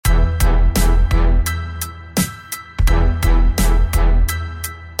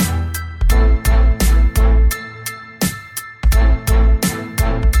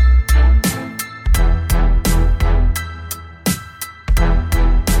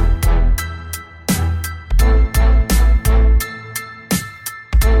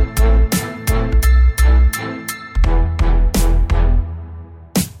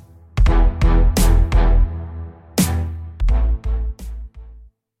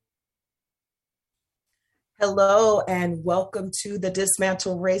Hello and welcome to the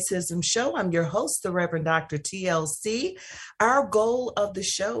Dismantle Racism Show. I'm your host, the Reverend Dr. TLC. Our goal of the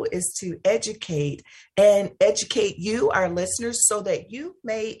show is to educate you, our listeners, so that you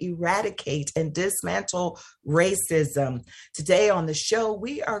may eradicate and dismantle racism. Today on the show,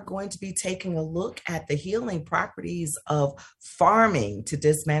 we are going to be taking a look at the healing properties of farming to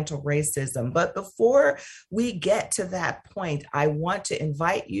dismantle racism. But before we get to that point, I want to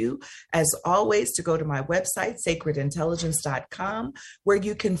invite you, as always, to go to my website, sacredintelligence.com, where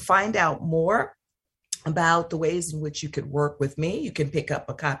you can find out more about the ways in which you could work with me. You can pick up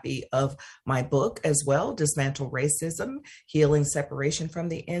a copy of my book as well, Dismantle Racism, Healing Separation from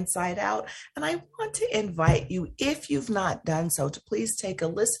the Inside Out. And I want to invite you, if you've not done so, to please take a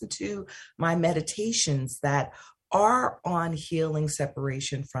listen to my meditations that are on healing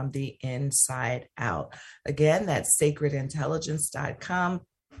separation from the inside out. Again, that's sacredintelligence.com.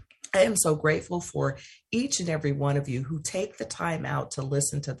 I am so grateful for each and every one of you who take the time out to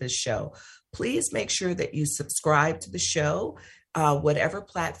listen to this show. Please make sure that you subscribe to the show, whatever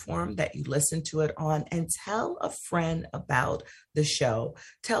platform that you listen to it on, and tell a friend about the show.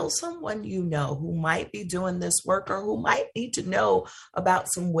 Tell someone you know who might be doing this work or who might need to know about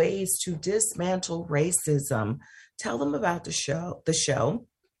some ways to dismantle racism. Tell them about the show,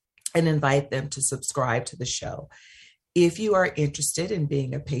 and invite them to subscribe to the show. If you are interested in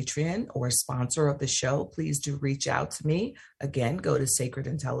being a patron or a sponsor of the show, please do reach out to me. Again, go to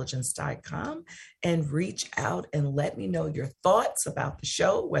sacredintelligence.com and reach out and let me know your thoughts about the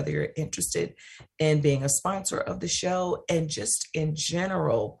show, whether you're interested in being a sponsor of the show, and just in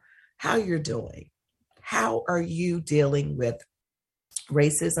general, how you're doing. How are you dealing with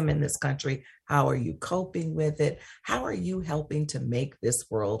racism in this country? How are you coping with it? How are you helping to make this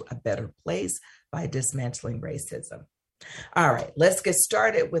world a better place by dismantling racism? All right, let's get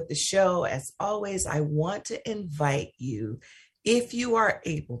started with the show. As always, I want to invite you, if you are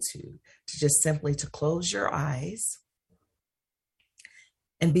able to just simply to close your eyes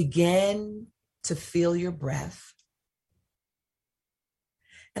and begin to feel your breath.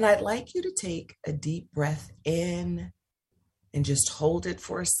 And I'd like you to take a deep breath in and just hold it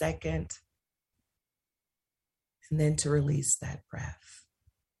for a second, and then to release that breath.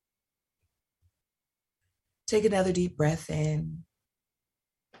 Take another deep breath in,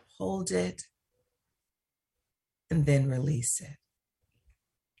 hold it, and then release it.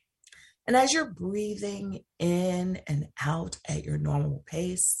 And as you're breathing in and out at your normal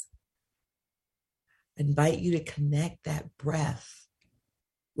pace, I invite you to connect that breath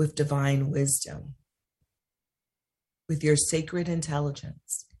with divine wisdom, with your sacred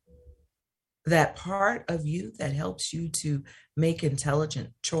intelligence, that part of you that helps you to make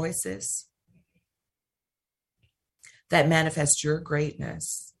intelligent choices, that manifest your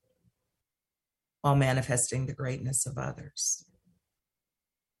greatness while manifesting the greatness of others.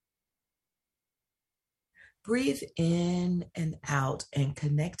 Breathe in and out and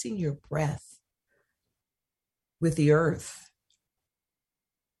connecting your breath with the earth.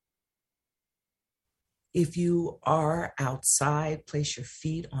 If you are outside, place your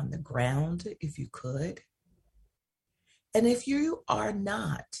feet on the ground if you could. And if you are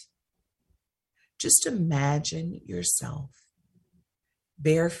not, just imagine yourself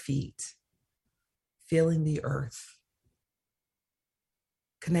bare feet, feeling the earth,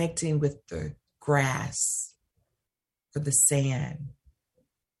 connecting with the grass or the sand,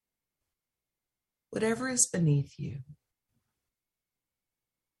 whatever is beneath you.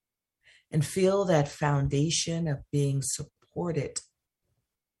 And feel that foundation of being supported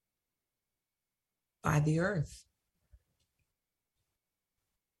by the earth.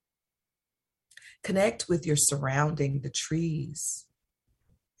 Connect with your surrounding, the trees,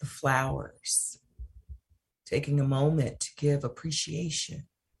 the flowers, taking a moment to give appreciation.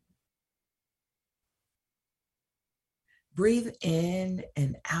 Breathe in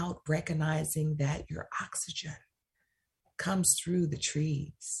and out, recognizing that your oxygen comes through the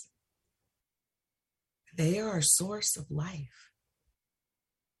trees. They are a source of life.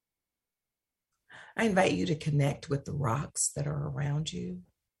 I invite you to connect with the rocks that are around you.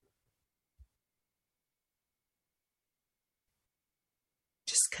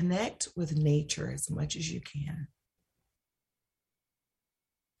 Just connect with nature as much as you can,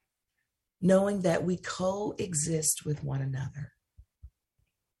 knowing that we coexist with one another.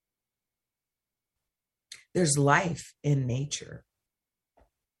 There's life in nature.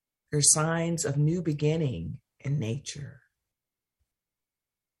 There's signs of new beginning in nature.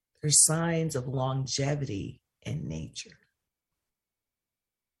 There's signs of longevity in nature.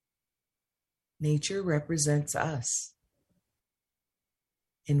 Nature represents us,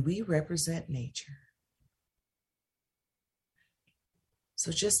 and we represent nature.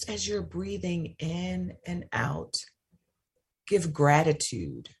 So just as you're breathing in and out, give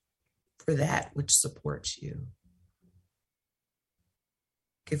gratitude for that which supports you.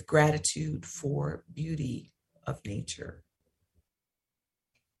 Give gratitude for beauty of nature,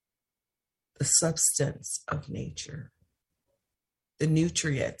 the substance of nature, the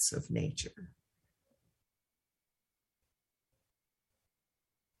nutrients of nature.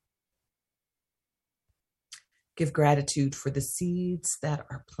 Give gratitude for the seeds that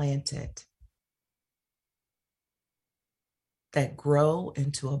are planted, that grow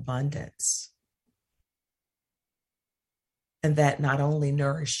into abundance, and that not only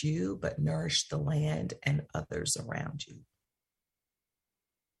nourish you, but nourish the land and others around you.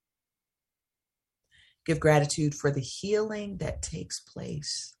 Give gratitude for the healing that takes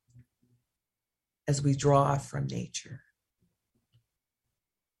place as we draw from nature.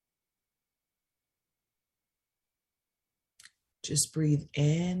 Just breathe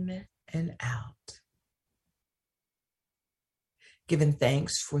in and out. Giving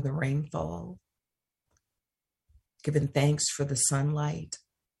thanks for the rainfall. Giving thanks for the sunlight.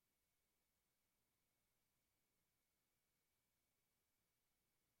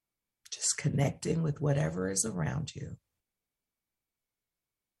 Just connecting with whatever is around you.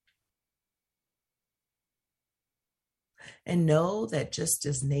 And know that just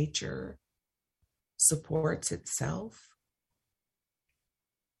as nature supports itself,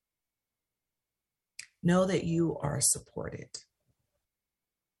 know that you are supported.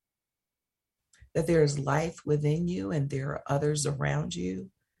 That there is life within you and there are others around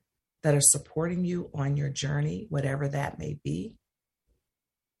you that are supporting you on your journey, whatever that may be.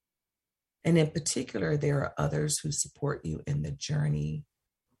 And in particular, there are others who support you in the journey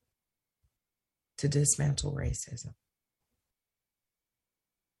to dismantle racism.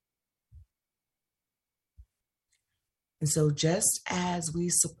 And so just as we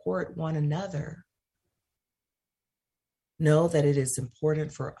support one another, know that it is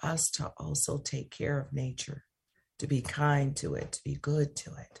important for us to also take care of nature, to be kind to it, to be good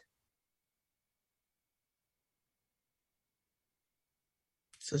to it.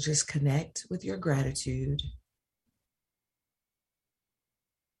 So just connect with your gratitude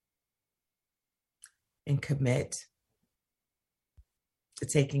and commit to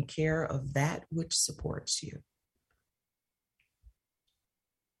taking care of that which supports you.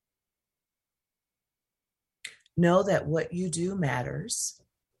 Know that what you do matters.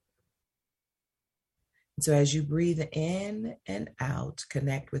 And so as you breathe in and out,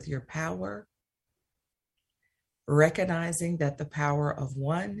 connect with your power, recognizing that the power of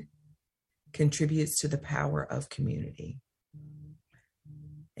one contributes to the power of community.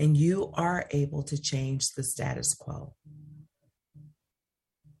 And you are able to change the status quo.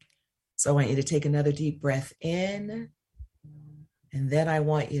 So I want you to take another deep breath in, and then I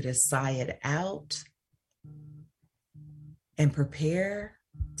want you to sigh it out and prepare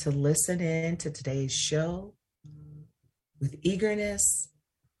to listen in to today's show with eagerness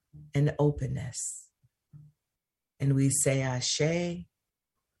and openness. And we say Ashe,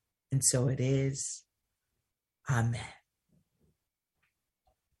 and so it is. Amen.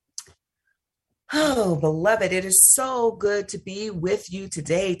 Oh, beloved, it is so good to be with you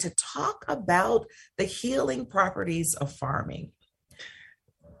today to talk about the healing properties of farming.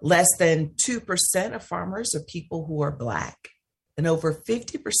 Less than 2% of farmers are people who are Black, and over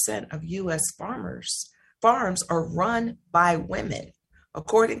 50% of U.S. farms are run by women,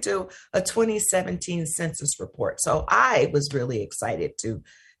 according to a 2017 census report. So I was really excited to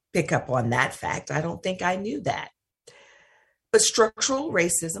pick up on that fact. I don't think I knew that. But structural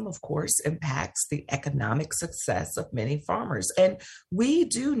racism, of course, impacts the economic success of many farmers. And we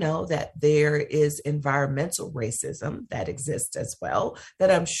do know that there is environmental racism that exists as well, that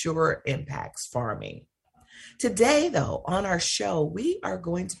I'm sure impacts farming. Today, though, on our show, we are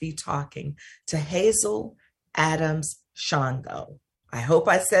going to be talking to Hazel Adams Shango. I hope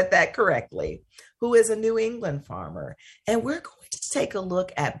I said that correctly, who is a New England farmer. And we're going to take a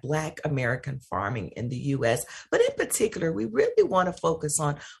look at Black American farming in the U.S. But in particular, we really want to focus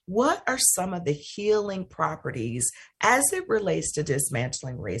on what are some of the healing properties as it relates to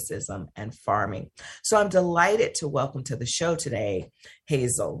dismantling racism and farming. So I'm delighted to welcome to the show today,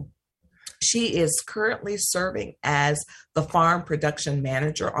 Hazel. She is currently serving as the farm production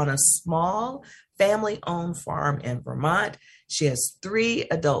manager on a small family-owned farm in Vermont. She has 3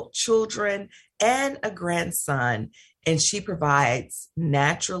 adult children and a grandson, and she provides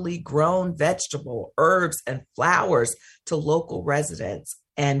naturally grown vegetable, herbs, and flowers to local residents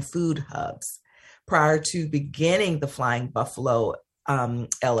and food hubs. Prior to beginning the Flying Buffalo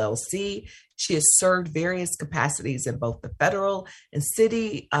LLC. She has served various capacities in both the federal and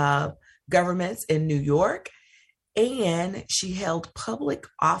city governments in New York, and she held public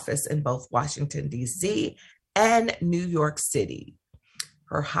office in both Washington, D.C. and New York City.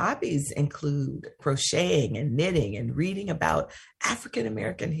 Her hobbies include crocheting and knitting and reading about African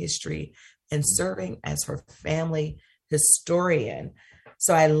American history and serving as her family historian.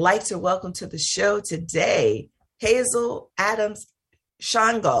 So I'd like to welcome to the show today Hazel Adams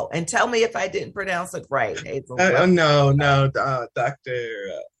Shango. And tell me if I didn't pronounce it right, Hazel. No, Dr.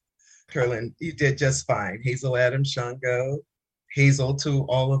 Curlin, you did just fine. Hazel Adams Shango. Hazel to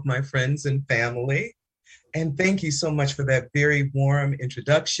all of my friends and family. And thank you so much for that very warm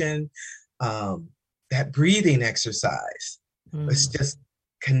introduction. That breathing exercise. It's just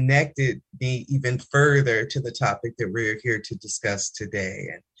connected me even further to the topic that we're here to discuss today.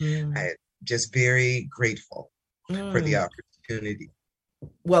 And I'm just very grateful for the opportunity.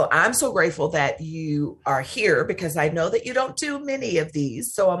 Well, I'm so grateful that you are here because I know that you don't do many of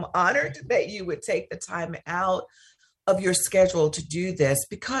these. So I'm honored that you would take the time out of your schedule to do this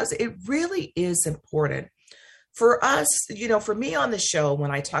because it really is important for us. You know, for me on the show,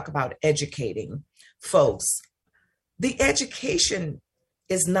 when I talk about educating folks, the education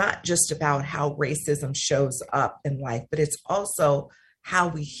is not just about how racism shows up in life, but it's also how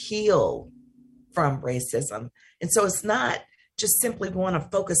we heal from racism. And so it's not just simply want to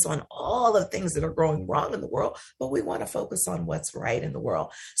focus on all the things that are going wrong in the world, but we want to focus on what's right in the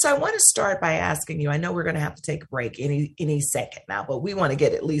world. So I want to start by asking you, I know we're going to have to take a break any second now, but we want to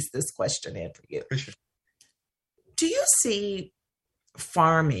get at least this question in for you. For sure. Do you see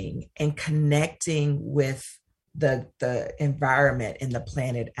farming and connecting with the environment and the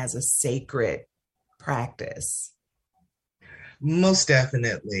planet as a sacred practice? Most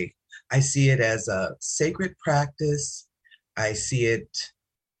definitely. I see it as a sacred practice. I see it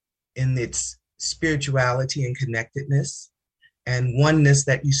in its spirituality and connectedness and oneness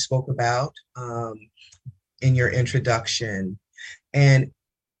that you spoke about in your introduction. And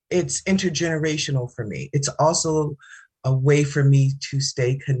it's intergenerational for me. It's also a way for me to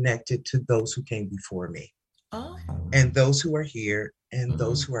stay connected to those who came before me. Oh. And those who are here and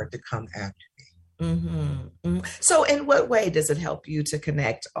those who are to come after me. So in what way does it help you to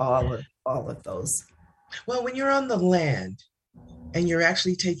connect all of those? Well, when you're on the land and you're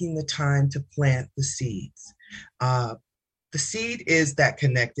actually taking the time to plant the seeds, the seed is that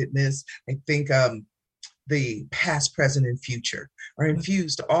connectedness. I think the past, present, and future are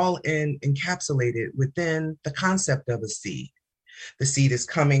infused all encapsulated within the concept of a seed. The seed is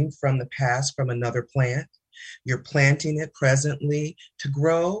coming from the past, from another plant. You're planting it presently to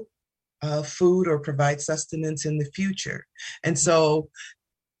grow food or provide sustenance in the future. And so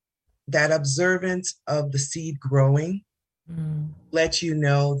that observance of the seed growing lets you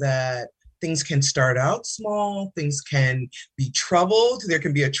know that things can start out small, things can be troubled, there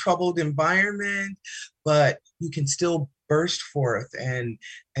can be a troubled environment, but you can still burst forth and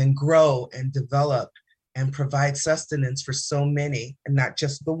grow and develop and provide sustenance for so many, and not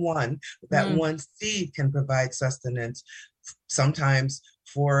just the one. That one seed can provide sustenance sometimes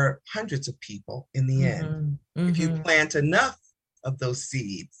for hundreds of people in the end, if you plant enough of those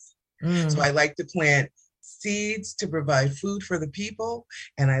seeds. So I like to plant seeds to provide food for the people,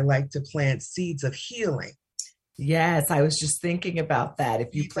 and I like to plant seeds of healing. Yes, I was just thinking about that.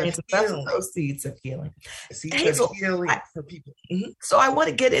 If you plant enough of those seeds of healing. Seeds of healing for people. So I want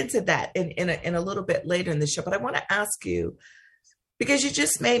to get into that in a little bit later in the show, but I want to ask you, because you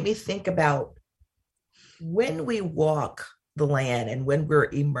just made me think about when we walk the land and when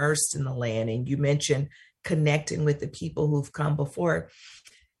we're immersed in the land, and you mentioned connecting with the people who've come before.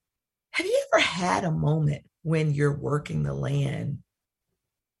 Have you ever had a moment when you're working the land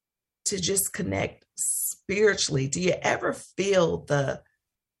to just connect spiritually? Do you ever feel the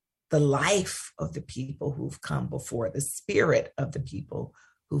life of the people who've come before, the spirit of the people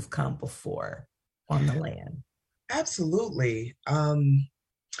who've come before on the land? Absolutely.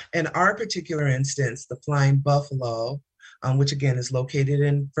 In our particular instance, the Flying Buffalo, which again is located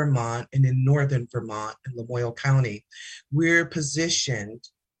in Vermont and in northern Vermont in Lamoille County, we're positioned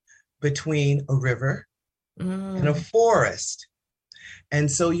between a river and a forest.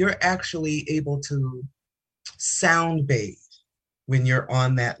 And so you're actually able to sound bathe when you're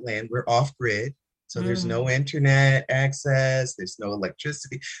on that land. We're off grid. So there's no internet access, there's no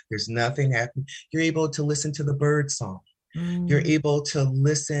electricity, there's nothing happening. You're able to listen to the bird song. You're able to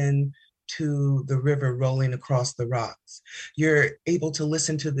listen to the river rolling across the rocks. You're able to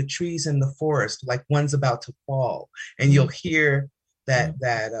listen to the trees in the forest, like one's about to fall, and you'll hear that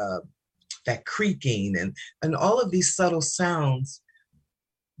creaking and all of these subtle sounds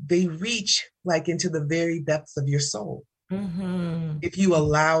they reach like into the very depths of your soul Mm-hmm. if you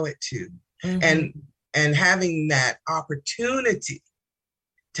allow it to. Mm-hmm. And having that opportunity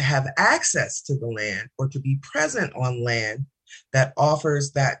to have access to the land or to be present on land that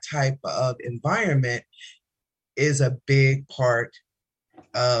offers that type of environment is a big part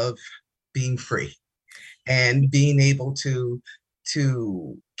of being free and being able to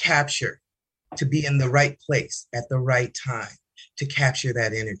capture, to be in the right place at the right time, to capture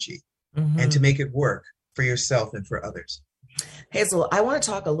that energy and to make it work for yourself and for others. Hazel, I want to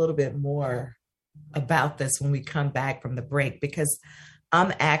talk a little bit more about this when we come back from the break, because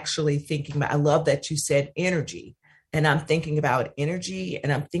I'm actually thinking about, I love that you said energy, and I'm thinking about energy,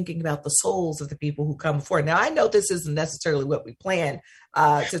 and I'm thinking about the souls of the people who come before. Now, I know this isn't necessarily what we plan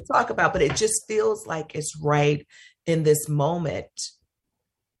to talk about, but it just feels like it's right in this moment.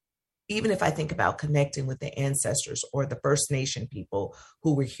 Even if I think about connecting with the ancestors or the First Nation people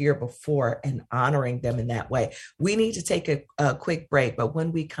who were here before and honoring them in that way. We need to take a quick break, but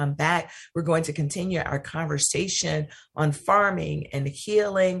when we come back, we're going to continue our conversation on farming and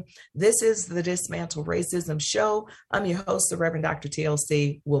healing. This is the Dismantle Racism Show. I'm your host, the Reverend Dr.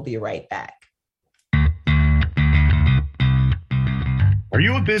 TLC. We'll be right back. Are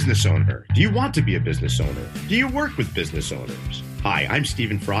you a business owner? Do you want to be a business owner? Do you work with business owners? Hi, I'm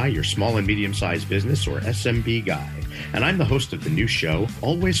Stephen Fry, your small and medium-sized business or SMB guy, and I'm the host of the new show,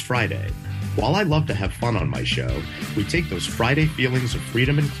 Always Friday. While I love to have fun on my show, we take those Friday feelings of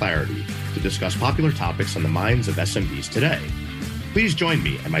freedom and clarity to discuss popular topics on the minds of SMBs today. Please join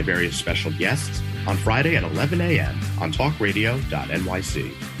me and my various special guests on Friday at 11 a.m. on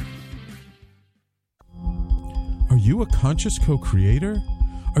talkradio.nyc. Are you a conscious co-creator?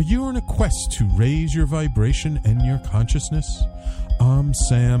 Are you on a quest to raise your vibration and your consciousness? I'm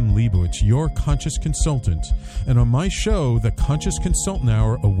Sam Leibowitz, your conscious consultant, and on my show, The Conscious Consultant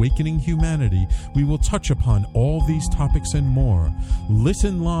Hour, Awakening Humanity, we will touch upon all these topics and more.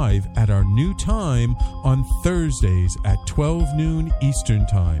 Listen live at our new time on Thursdays at 12 noon Eastern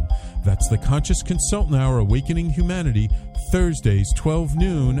Time. That's The Conscious Consultant Hour, Awakening Humanity, Thursdays, 12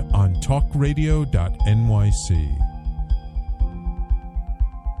 noon on talkradio.nyc.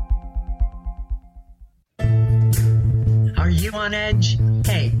 Are you on edge?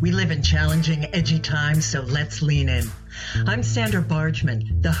 Hey, we live in challenging, edgy times, so let's lean in. I'm Sandra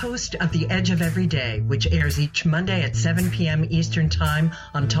Bargman, the host of The Edge of Every Day, which airs each Monday at 7 p.m. Eastern Time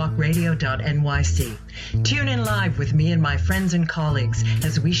on talkradio.nyc. Tune in live with me and my friends and colleagues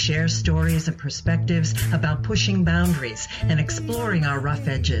as we share stories and perspectives about pushing boundaries and exploring our rough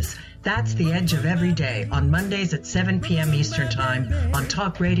edges. That's The Edge of Every Day on Mondays at 7 p.m. Eastern Time on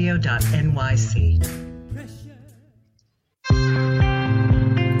talkradio.nyc.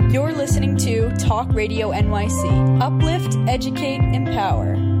 You're listening to Talk Radio NYC. Uplift, educate,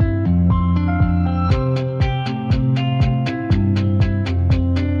 empower.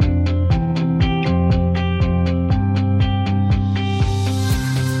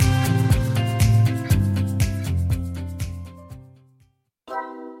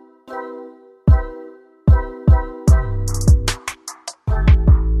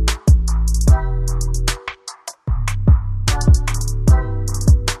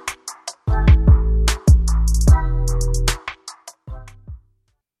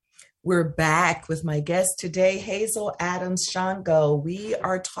 We're back with my guest today, Hazel Adams Shango. We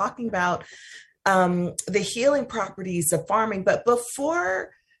are talking about the healing properties of farming. But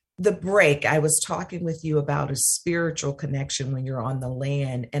before the break, I was talking with you about a spiritual connection when you're on the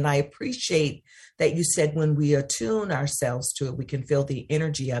land. And I appreciate that you said when we attune ourselves to it, we can feel the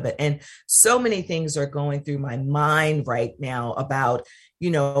energy of it. And so many things are going through my mind right now about,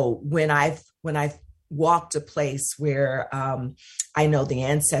 when I've walked a place where I know the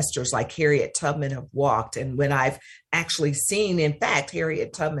ancestors like Harriet Tubman have walked. And when I've actually seen, in fact,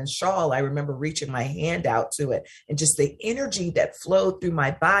 Harriet Tubman's shawl, I remember reaching my hand out to it and just the energy that flowed through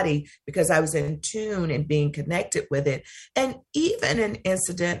my body because I was in tune and being connected with it. And even an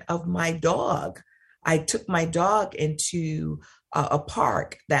incident of my dog. I took my dog into a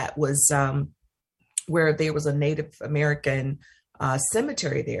park that was where there was a Native American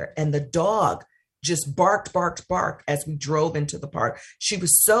cemetery there. And the dog just barked as we drove into the park. She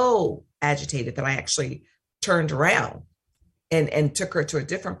was so agitated that I actually turned around and took her to a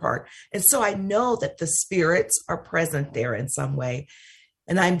different park. And so I know that the spirits are present there in some way.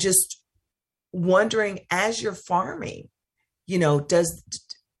 And I'm just wondering, as you're farming, does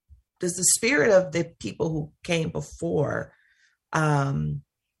the spirit of the people who came before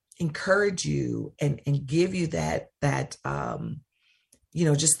encourage you and give you that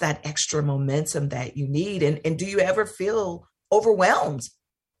just that extra momentum that you need? And do you ever feel overwhelmed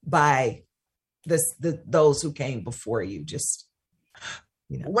by those who came before you? Just,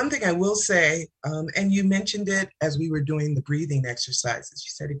 One thing I will say, and you mentioned it as we were doing the breathing exercises,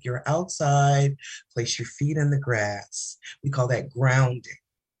 you said if you're outside, place your feet in the grass. We call that grounding.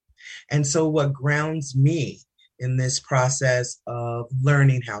 And so what grounds me in this process of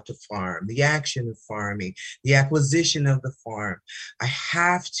learning how to farm, the action of farming, the acquisition of the farm, I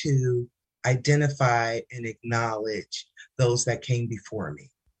have to identify and acknowledge those that came before me.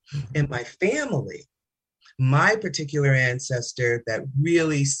 In my family, my particular ancestor that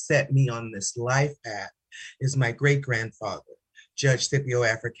really set me on this life path is my great-grandfather, Judge Scipio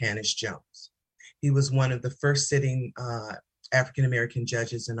Africanus Jones. He was one of the first sitting African-American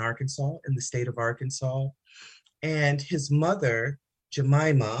judges in Arkansas, in the state of Arkansas. And his mother,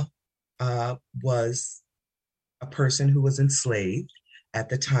 Jemima, was a person who was enslaved at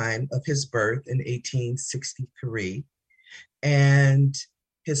the time of his birth in 1863. And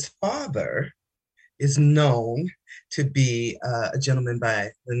his father is known to be a gentleman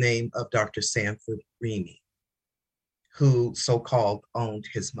by the name of Dr. Sanford Remy, who so-called owned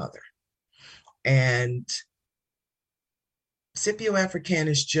his mother. And Scipio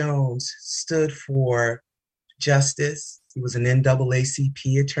Africanus Jones stood for justice. He was an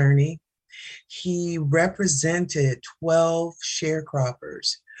NAACP attorney. He represented 12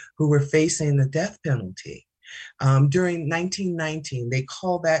 sharecroppers who were facing the death penalty. During 1919, they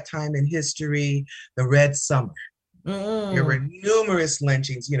called that time in history the Red Summer. There were numerous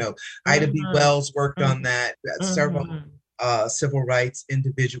lynchings. Ida B. Wells worked on that. Several civil rights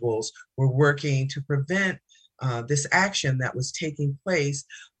individuals were working to prevent this action that was taking place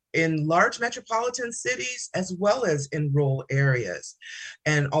in large metropolitan cities as well as in rural areas.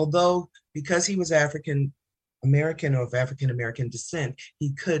 And although, because he was African American or of African American descent,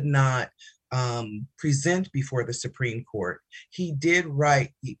 he could not present before the Supreme Court, he did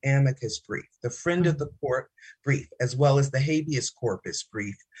write the amicus brief, the friend of the court brief, as well as the habeas corpus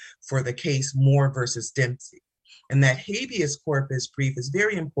brief for the case Moore versus Dempsey. And that habeas corpus brief is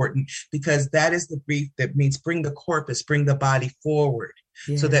very important because that is the brief that means bring the corpus, bring the body forward,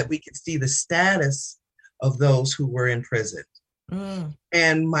 so that we can see the status of those who were imprisoned.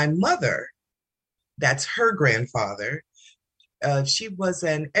 And my mother, that's her grandfather, she was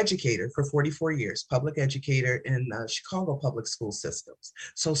an educator for 44 years, public educator in Chicago public school systems.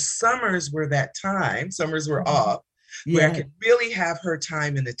 So summers were that time, summers were off, where I could really have her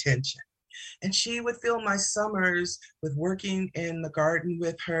time and attention. And she would fill my summers with working in the garden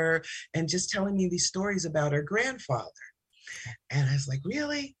with her and just telling me these stories about her grandfather. And I was like,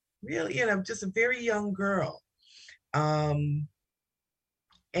 really? Really? Just a very young girl.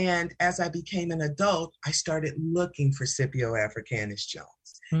 And as I became an adult, I started looking for Scipio Africanus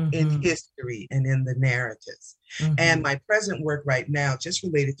Jones in history and in the narratives. And my present work right now, just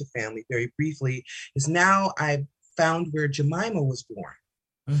related to family very briefly, is now I've found where Jemima was born.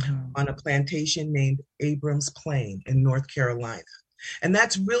 On a plantation named Abrams Plain in North Carolina. And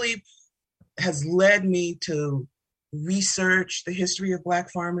that's really has led me to research the history of Black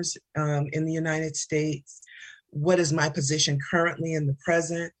farmers in the United States. What is my position currently in the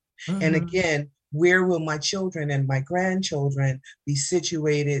present? And again, where will my children and my grandchildren be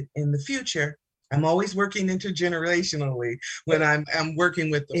situated in the future? I'm always working intergenerationally when I'm working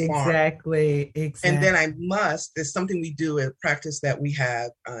with the farm. Exactly. And then there's something we do, a practice that we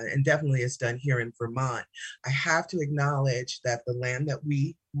have, and definitely is done here in Vermont. I have to acknowledge that the land that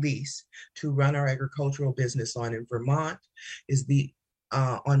we lease to run our agricultural business on in Vermont is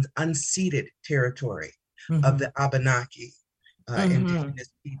on unceded territory of the Abenaki.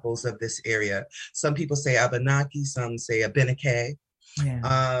 Indigenous peoples of this area. Some people say Abenaki, some say Abenaki.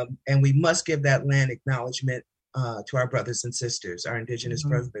 And we must give that land acknowledgement to our brothers and sisters, our indigenous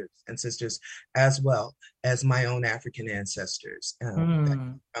brothers and sisters, as well as my own African ancestors that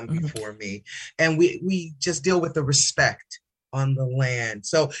come before me. And we just deal with the respect on the land.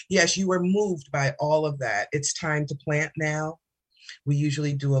 So yes, you were moved by all of that. It's time to plant now. We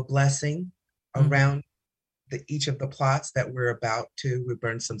usually do a blessing around each of the plots that we're about to. We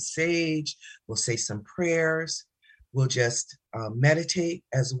burn some sage, we'll say some prayers, we'll just meditate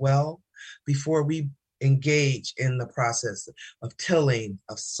as well before we engage in the process of tilling,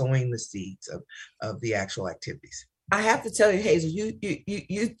 of sowing the seeds of the actual activities. I have to tell you, Hazel,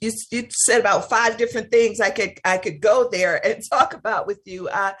 you said about 5 different things I could go there and talk about with you.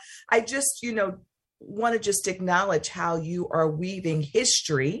 I just, want to just acknowledge how you are weaving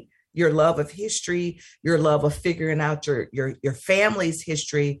history, your love of history, your love of figuring out your family's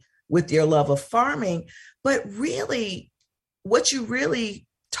history with your love of farming. But really, what you really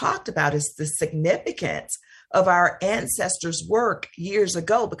talked about is the significance of our ancestors' work years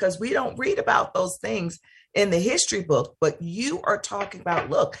ago, because we don't read about those things in the history book, but you are talking about,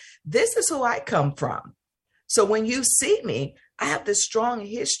 look, this is who I come from. So when you see me, I have this strong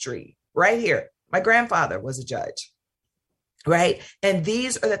history right here. My grandfather was a judge, right? And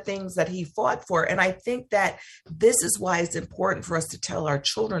these are the things that he fought for. And I think that this is why it's important for us to tell our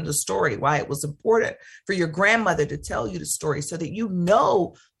children the story, why it was important for your grandmother to tell you the story, so that you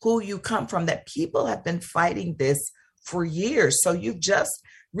know who you come from, that people have been fighting this for years. So you've just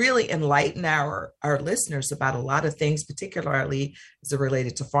really enlightened our listeners about a lot of things, particularly as it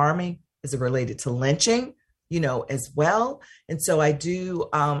related to farming, as it related to lynching, as well. And so I do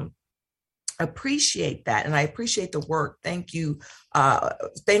appreciate that. And I appreciate the work. Thank you.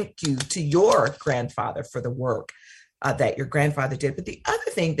 Thank you to your grandfather for the work that your grandfather did. But the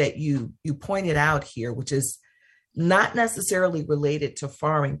other thing that you pointed out here, which is not necessarily related to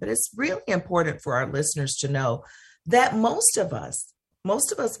farming, but it's really important for our listeners to know that most of us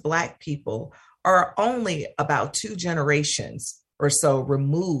Black people are only about 2 generations or so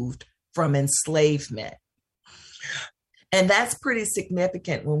removed from enslavement. And that's pretty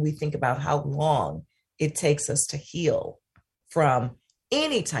significant when we think about how long it takes us to heal from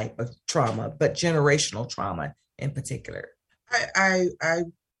any type of trauma, but generational trauma in particular. I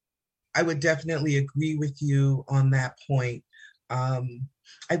would definitely agree with you on that point.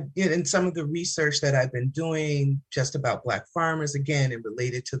 In some of the research that I've been doing just about Black farmers, again, and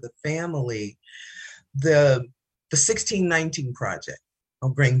related to the family, the 1619 Project, I'll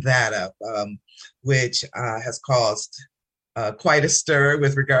bring that up, which has caused quite a stir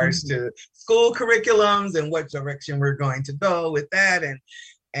with regards to school curriculums and what direction we're going to go with that,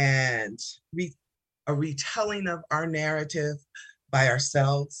 and a retelling of our narrative by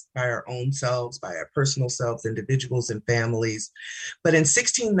ourselves, by our own selves, by our personal selves, individuals and families. But in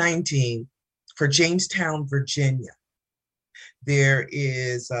 1619, for Jamestown, Virginia, there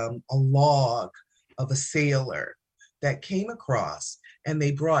is a log of a sailor that came across, and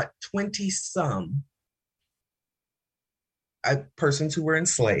they brought 20-some persons who were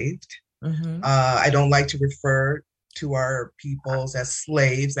enslaved. Mm-hmm. I don't like to refer to our peoples as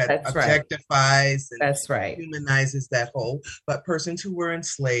slaves. That objectifies and humanizes that whole, but persons who were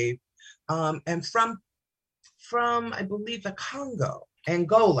enslaved, and from I believe the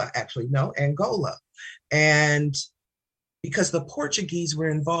Angola. And because the Portuguese were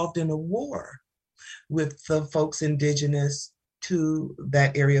involved in a war with the folks indigenous to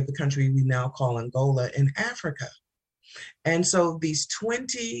that area of the country we now call Angola in Africa. And so these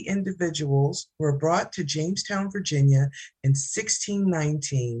 20 individuals were brought to Jamestown, Virginia in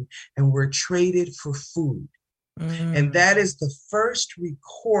 1619 and were traded for food. Mm. And that is the first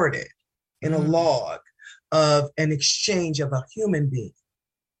recorded in a log of an exchange of a human being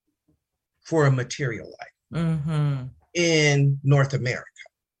for a material life in North America.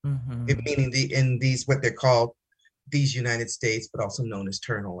 Mm-hmm. Meaning in these, what they're called, these United States, but also known as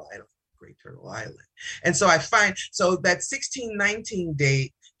Great Turtle Island. And so I find, so that 1619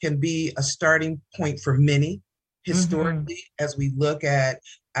 date can be a starting point for many historically, as we look at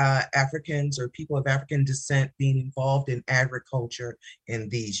Africans or people of African descent being involved in agriculture in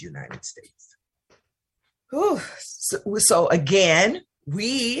these United States. Ooh, so again,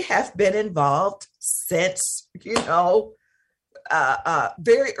 we have been involved since,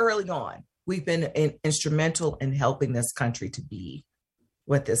 very early on. We've been instrumental in helping this country to be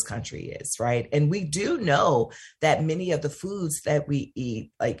what this country is, right? And we do know that many of the foods that we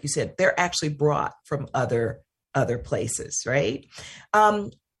eat, like you said, they're actually brought from other places, right?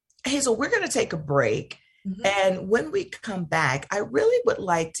 Hazel, we're going to take a break. Mm-hmm. And when we come back, I really would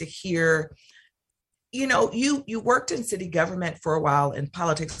like to hear, you worked in city government for a while in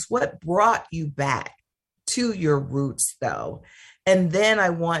politics. What brought you back to your roots, though? And then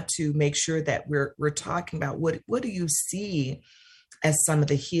I want to make sure that we're talking about what do you see as some of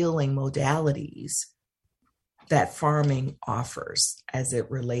the healing modalities that farming offers as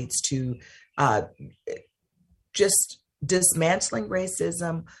it relates to just dismantling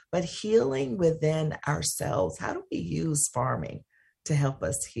racism, but healing within ourselves. How do we use farming to help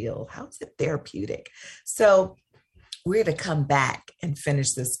us heal? How is it therapeutic? So we're going to come back and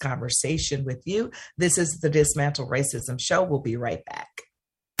finish this conversation with you. This is the Dismantle Racism Show. We'll be right back.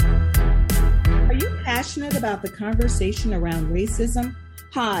 Are you passionate about the conversation around racism?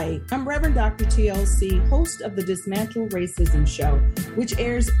 Hi, I'm Reverend Dr. TLC, host of the Dismantle Racism Show, which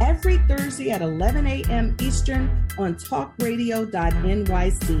airs every Thursday at 11 a.m. Eastern on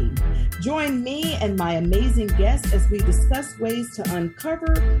talkradio.nyc. Join me and my amazing guests as we discuss ways to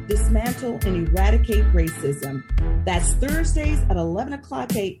uncover, dismantle, and eradicate racism. That's Thursdays at 11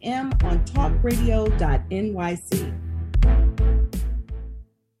 o'clock a.m. on talkradio.nyc.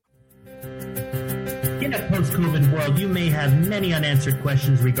 In a post-COVID world, you may have many unanswered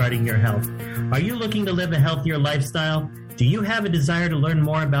questions regarding your health. Are you looking to live a healthier lifestyle? Do you have a desire to learn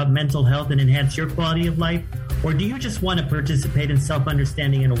more about mental health and enhance your quality of life? Or do you just want to participate in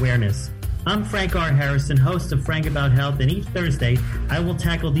self-understanding and awareness? I'm Frank R. Harrison, host of Frank About Health, and each Thursday, I will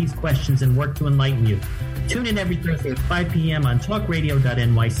tackle these questions and work to enlighten you. Tune in every Thursday at 5 p.m. on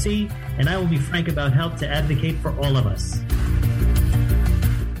talkradio.nyc, and I will be frank about health to advocate for all of us.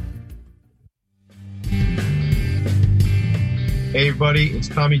 Hey everybody, it's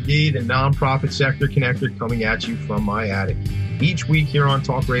Tommy D, the nonprofit sector connector, coming at you from my attic. Each week here on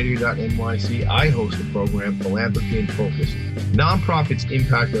talkradio.nyc, I host a program, Philanthropy in Focus. Nonprofits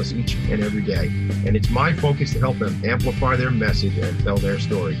impact us each and every day, and it's my focus to help them amplify their message and tell their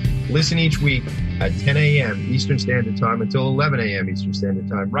story. Listen each week at 10 a.m. Eastern Standard Time until 11 a.m. Eastern Standard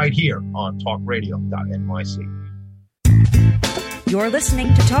Time right here on talkradio.nyc. You're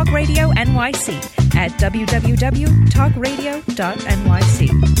listening to Talk Radio NYC at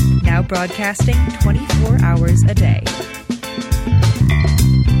www.talkradio.nyc. Now broadcasting 24 hours a day.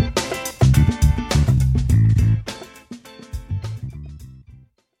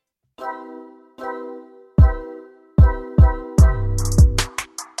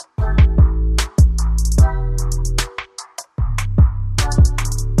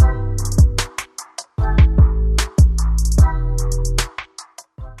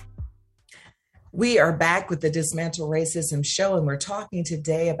 We are back with the Dismantle Racism Show, and we're talking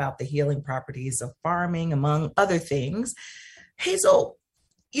today about the healing properties of farming, among other things. Hazel,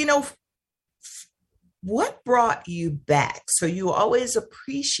 what brought you back? So you always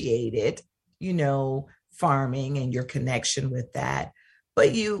appreciated, farming and your connection with that,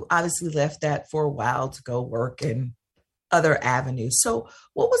 but you obviously left that for a while to go work in other avenues. So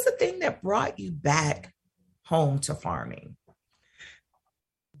what was the thing that brought you back home to farming?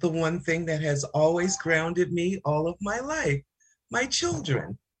 The one thing that has always grounded me all of my life, my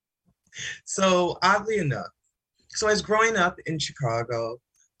children. So oddly enough, I was growing up in Chicago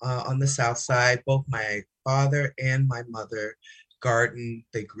on the South Side. Both my father and my mother gardened.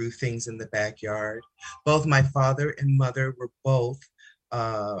 They grew things in the backyard. Both my father and mother were both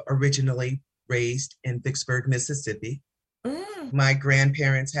originally raised in Vicksburg, Mississippi. My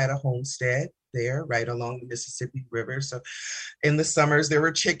grandparents had a homestead there right along the Mississippi River. So in the summers, there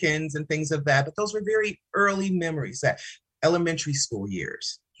were chickens and things of that, but those were very early memories, that elementary school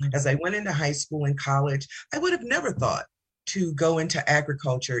years. As I went into high school and college, I would have never thought to go into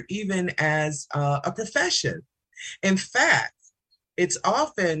agriculture, even as a profession. In fact, it's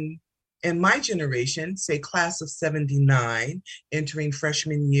often in my generation, say class of 79, entering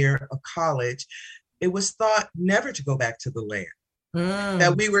freshman year of college, it was thought never to go back to the land,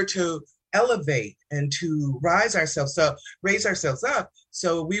 that we were to elevate and to raise ourselves up.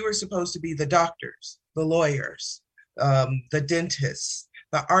 So we were supposed to be the doctors, the lawyers, the dentists,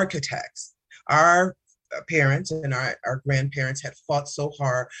 the architects. Our parents and our grandparents had fought so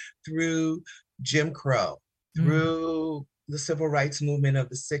hard through Jim Crow, through the civil rights movement of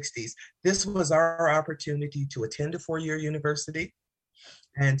the 60s. This was our opportunity to attend a four-year university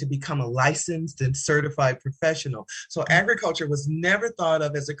and to become a licensed and certified professional. So agriculture was never thought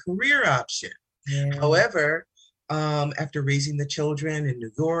of as a career option. Yeah. However, after raising the children in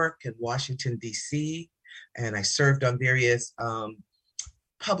New York and Washington, D.C., and I served on various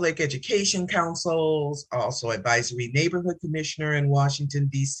public education councils, also advisory neighborhood commissioner in Washington,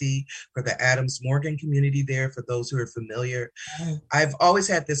 D.C. for the Adams Morgan community there, for those who are familiar. I've always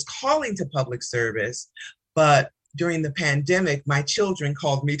had this calling to public service, but during the pandemic, my children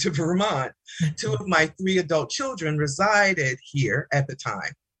called me to Vermont. Two of my three adult children resided here at the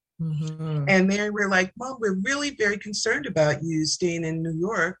time. And they were like, Mom, we're really very concerned about you staying in New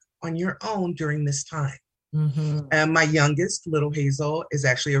York on your own during this time. And my youngest, little Hazel, is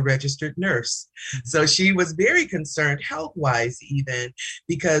actually a registered nurse. So she was very concerned health-wise even,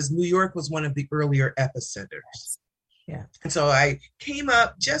 because New York was one of the earlier epicenters. Yeah. And so I came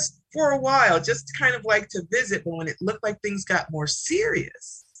up just for a while, just kind of like to visit, but when it looked like things got more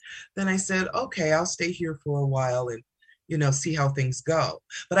serious, then I said, okay, I'll stay here for a while and, see how things go.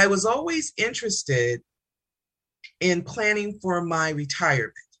 But I was always interested in planning for my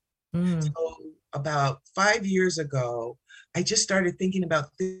retirement. So about 5 years ago, I just started thinking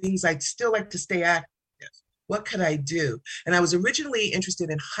about things I'd still like to stay active. What could I do? And I was originally interested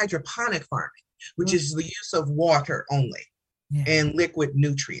in hydroponic farming, which is the use of water only and liquid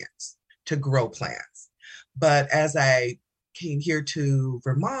nutrients to grow plants. But as I came here to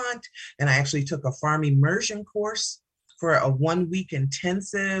Vermont, and I actually took a farm immersion course for a 1-week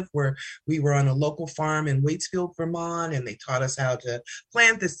intensive where we were on a local farm in Waitsfield, Vermont, and they taught us how to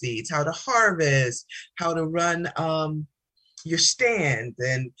plant the seeds, how to harvest, how to run your stand,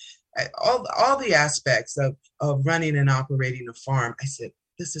 and all the aspects of running and operating a farm. I said,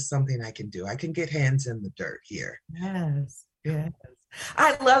 this is something I can do. I can get hands in the dirt here. Yes, yes.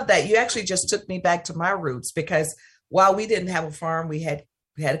 I love that. You actually just took me back to my roots, because while we didn't have a farm, we had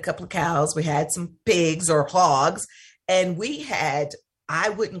a couple of cows, we had some pigs or hogs, and I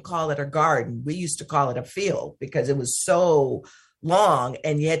wouldn't call it a garden. We used to call it a field because it was so long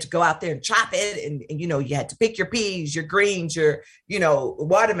and you had to go out there and chop it. And you had to pick your peas, your greens, your,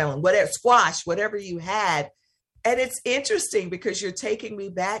 watermelon, whatever, squash, whatever you had. And it's interesting because you're taking me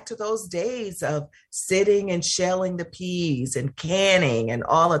back to those days of sitting and shelling the peas and canning and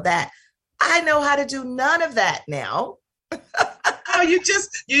all of that. I know how to do none of that now.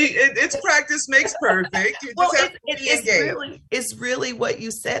 It's practice makes perfect. You just have to be engaged. It's really what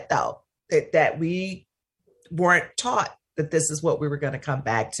you said, though, that we weren't taught that this is what we were going to come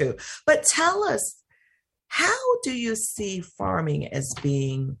back to. But tell us, how do you see farming as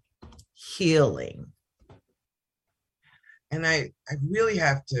being healing? And I really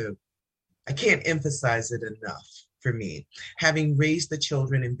have to, I can't emphasize it enough for me, having raised the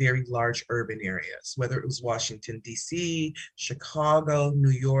children in very large urban areas, whether it was Washington, D.C., Chicago, New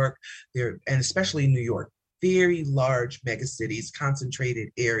York, and especially New York, very large megacities, concentrated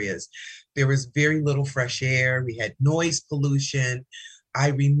areas. There was very little fresh air. We had noise pollution. I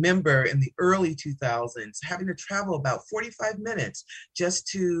remember in the early 2000s having to travel about 45 minutes just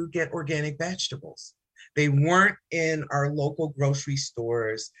to get organic vegetables. They weren't in our local grocery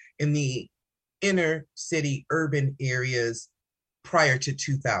stores in the inner city urban areas prior to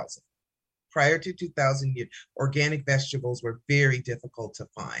 2000. Prior to 2000, organic vegetables were very difficult to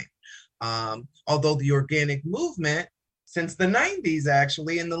find. Although the organic movement since the 90s,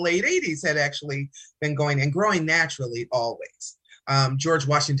 actually, in the late 80s, had actually been going and growing naturally always. George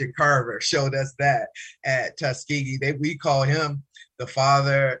Washington Carver showed us that at Tuskegee. We call him the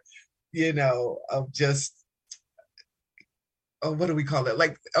father, of just, what do we call it?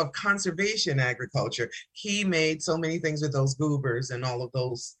 Like of conservation agriculture. He made so many things with those goobers and all of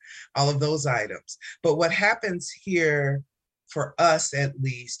those items. But what happens here for us, at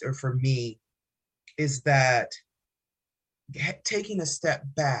least, or for me, is that taking a step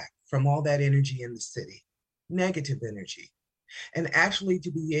back from all that energy in the city, negative energy, and actually to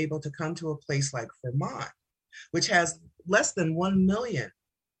be able to come to a place like Vermont, which has less than 1 million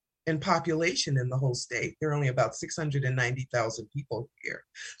in population in the whole state. There are only about 690,000 people here.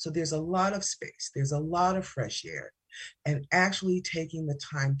 So there's a lot of space, there's a lot of fresh air, and actually taking the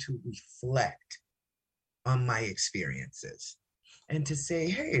time to reflect on my experiences and to say,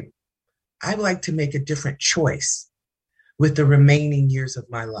 hey, I'd like to make a different choice with the remaining years of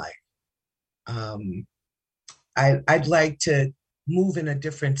my life. I'd like to move in a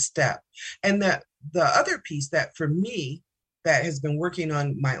different step. And the other piece that for me, that has been working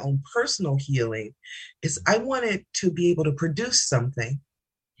on my own personal healing, is I wanted to be able to produce something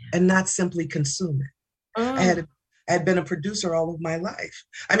and not simply consume it. I had been a producer all of my life.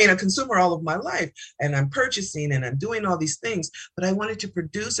 I mean, a consumer all of my life, and I'm purchasing and I'm doing all these things, but I wanted to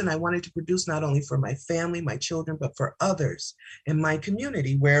produce, and I wanted to produce not only for my family, my children, but for others in my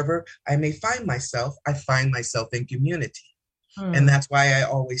community. Wherever I may find myself, I find myself in community. And that's why I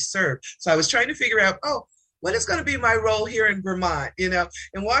always serve. So I was trying to figure out, what is going to be my role here in Vermont? In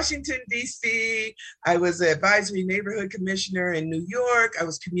Washington, D.C., I was an advisory neighborhood commissioner. In New York, I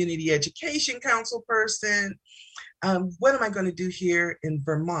was community education council person. What am I going to do here in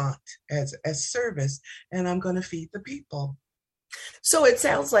Vermont as service? And I'm going to feed the people. So it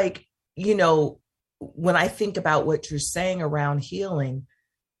sounds like, when I think about what you're saying around healing,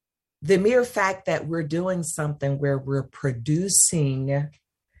 the mere fact that we're doing something where we're producing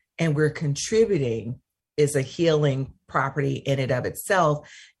and we're contributing is a healing property in and of itself.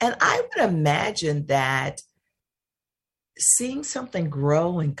 And I would imagine that seeing something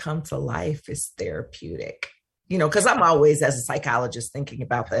grow and come to life is therapeutic, because I'm always, as a psychologist, thinking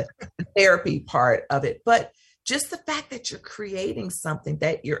about the therapy part of it. But just the fact that you're creating something,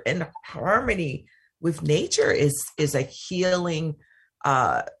 that you're in harmony with nature is a healing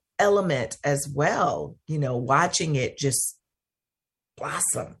element as well, watching it just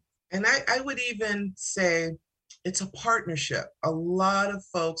blossom. And I would even say it's a partnership. A lot of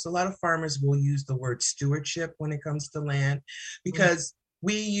folks, a lot of farmers will use the word stewardship when it comes to land, because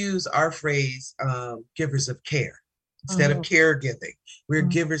we use our phrase, givers of care. Instead of caregiving, we're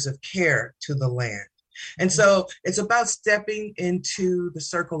givers of care to the land. And so it's about stepping into the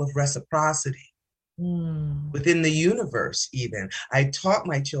circle of reciprocity within the universe. Even I taught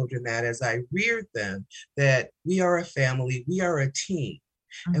my children that as I reared them, that we are a family, we are a team,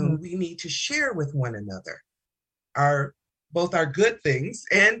 and we need to share with one another both our good things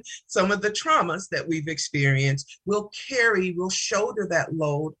and some of the traumas that we've experienced. We'll shoulder that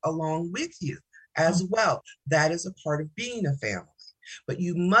load along with you as well. That is a part of being a family. But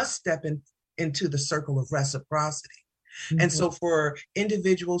you must step into the circle of reciprocity. And so for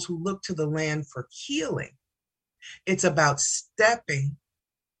individuals who look to the land for healing, it's about stepping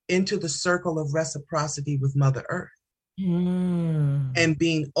into the circle of reciprocity with Mother Earth and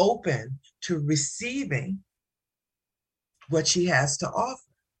being open to receiving what she has to offer,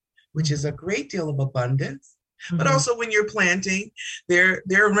 which is a great deal of abundance. But also when you're planting, there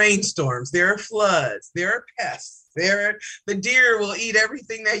are rainstorms, there are floods, there are pests, the deer will eat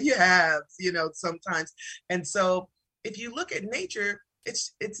everything that you have, sometimes. And so if you look at nature,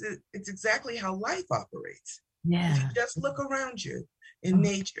 it's exactly how life operates. Yeah. If you just look around you in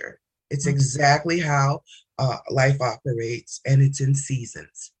nature, it's exactly how life operates, and it's in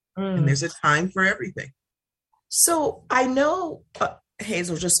seasons. And there's a time for everything. So I know,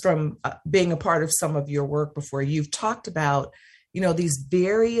 Hazel, just from being a part of some of your work before, you've talked about, these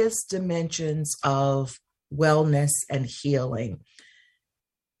various dimensions of wellness and healing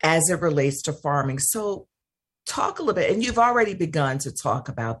as it relates to farming. So talk a little bit, and you've already begun to talk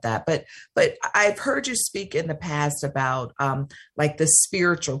about that, but I've heard you speak in the past about like the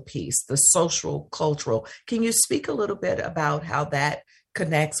spiritual piece, the social, cultural. Can you speak a little bit about how that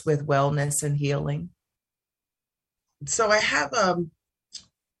connects with wellness and healing? So I have an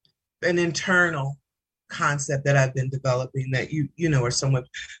internal concept that I've been developing that you are somewhat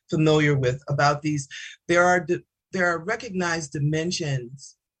familiar with about these. There are recognized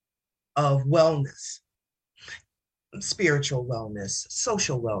dimensions of wellness: spiritual wellness,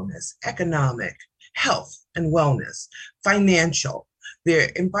 social wellness, economic, health and wellness, financial, they're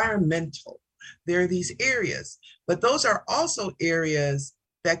environmental. There are these areas, but those are also areas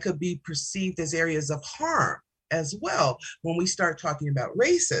that could be perceived as areas of harm as well when we start talking about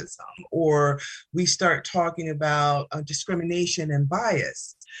racism, or we start talking about discrimination and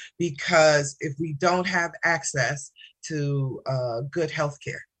bias, because if we don't have access to good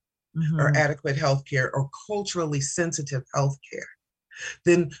healthcare or adequate healthcare or culturally sensitive healthcare,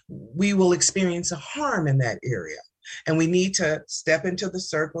 then we will experience a harm in that area. And we need to step into the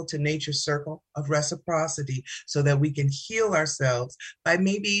circle, to nature's circle of reciprocity, so that we can heal ourselves by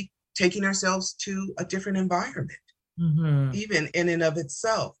maybe taking ourselves to a different environment, even in and of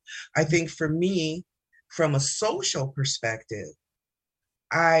itself. I think for me, from a social perspective,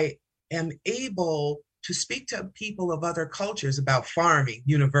 I am able to speak to people of other cultures about farming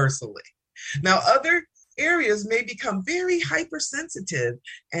universally. Now, other areas may become very hypersensitive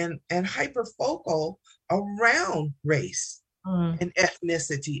and hyperfocal around race and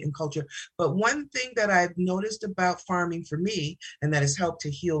ethnicity and culture. But one thing that I've noticed about farming for me, and that has helped to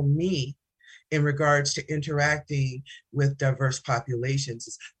heal me in regards to interacting with diverse populations,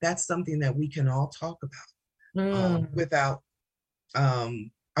 is that's something that we can all talk about without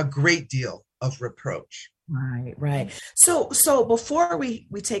a great deal of reproach. Right. So before we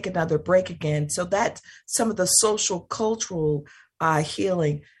take another break again, so that's some of the social, cultural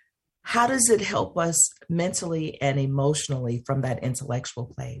healing. How does it help us mentally and emotionally from that intellectual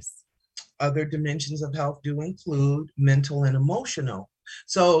place? Other dimensions of health do include mental and emotional.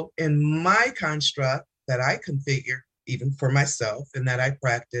 So in my construct that I configure, even for myself, and that I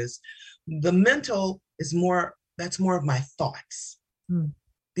practice, the mental is that's more of my thoughts.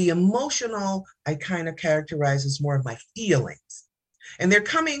 The emotional, I kind of characterize as more of my feelings. And they're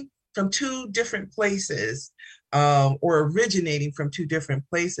coming from two different places, or originating from two different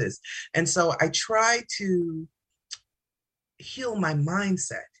places. And so I try to heal my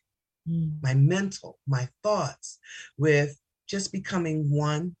mindset, my mental, my thoughts, with just becoming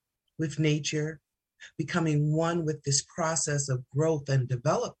one with nature, becoming one with this process of growth and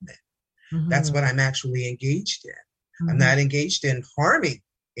development. That's what I'm actually engaged in. I'm not engaged in harming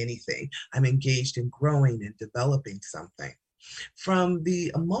anything. I'm engaged in growing and developing something. From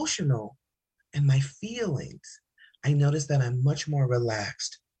the emotional and my feelings, I notice that I'm much more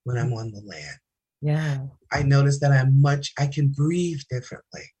relaxed when I'm on the land. Yeah. I notice that I can breathe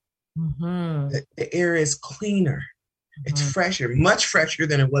differently. The air is cleaner It's fresher, much fresher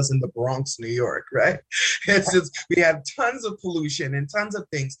than it was in the Bronx, New York, right? It's just, we have tons of pollution and tons of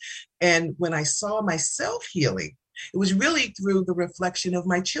things. And when I saw myself healing, it was really through the reflection of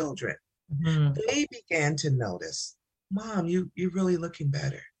my children. They began to notice, Mom, you're really looking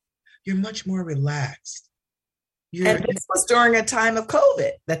better. You're much more relaxed. And this was during a time of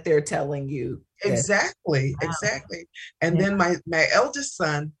COVID that they're telling you. Exactly. And then my eldest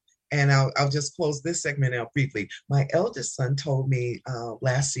son, and I'll just close this segment out briefly. My eldest son told me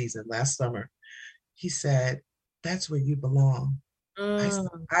last summer, he said, that's where you belong.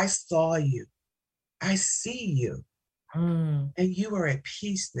 I saw you. I see you. And you are at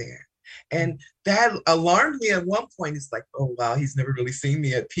peace there. And that alarmed me at one point. It's like, oh, wow, he's never really seen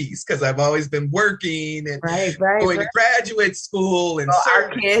me at peace because I've always been working and going to graduate school. And our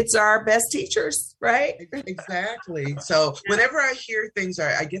kids are our best teachers, right? Exactly. So whenever I hear things,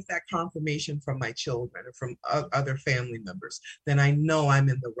 I get that confirmation from my children or from other family members, then I know I'm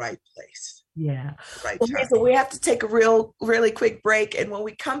in the right place. Yeah. Right. Okay, so we have to take a really quick break. And when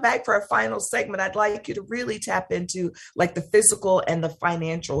we come back for our final segment, I'd like you to really tap into like the physical and the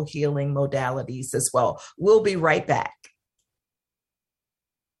financial healing modalities as well. We'll be right back.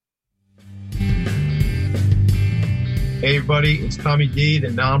 Hey everybody, it's Tommy D, the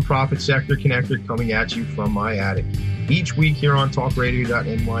nonprofit sector connector, coming at you from my attic. Each week here on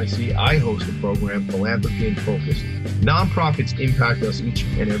talkradio.nyc, I host the program Philanthropy in Focus. Nonprofits impact us each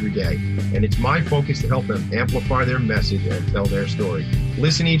and every day, and it's my focus to help them amplify their message and tell their story.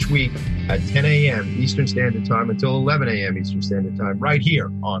 Listen each week at 10 a.m. Eastern Standard Time until 11 a.m. Eastern Standard Time, right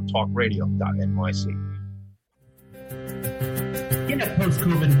here on talkradio.nyc. In a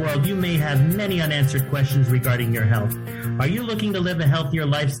post-COVID world, you may have many unanswered questions regarding your health. Are you looking to live a healthier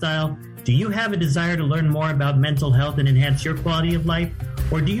lifestyle? Do you have a desire to learn more about mental health and enhance your quality of life?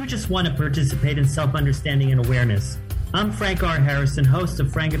 Or do you just want to participate in self-understanding and awareness? I'm Frank R. Harrison, host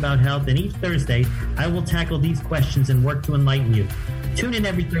of Frank About Health, and each Thursday, I will tackle these questions and work to enlighten you. Tune in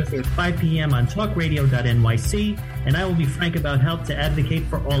every Thursday at 5 p.m. on talkradio.nyc, and I will be Frank About Health to advocate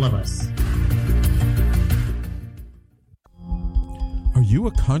for all of us. Are you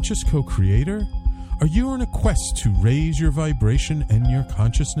a conscious co-creator? Are you on a quest to raise your vibration and your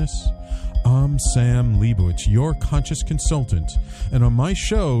consciousness? I'm Sam Leibowitz, your conscious consultant, and on my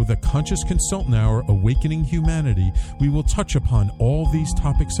show, The Conscious Consultant Hour, Awakening Humanity, we will touch upon all these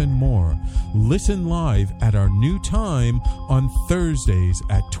topics and more. Listen live at our new time on Thursdays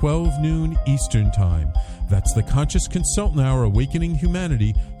at 12 noon Eastern Time. That's The Conscious Consultant Hour, Awakening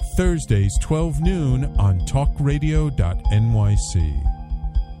Humanity, Thursdays, 12 noon on talkradio.nyc.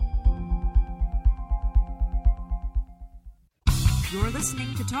 You're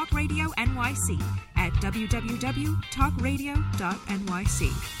listening to Talk Radio NYC at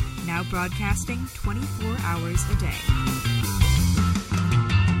www.talkradio.nyc. Now broadcasting 24 hours a day.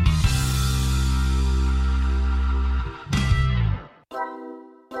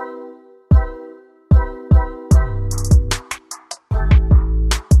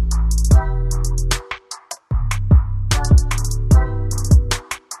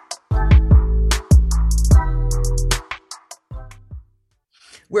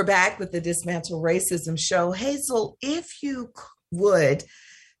 We're back with the Dismantle Racism show. Hazel, if you would,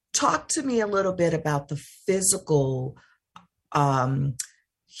 talk to me a little bit about the physical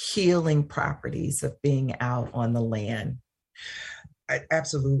healing properties of being out on the land.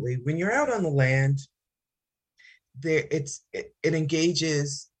 Absolutely. When you're out on the land, it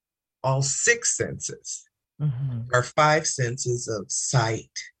engages all six senses. There are five senses of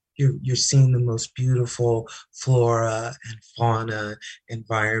sight. You're seeing the most beautiful flora and fauna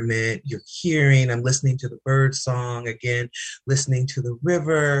environment. You're hearing, I'm listening to the bird song again, listening to the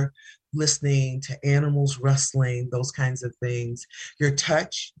river, listening to animals rustling, those kinds of things. Your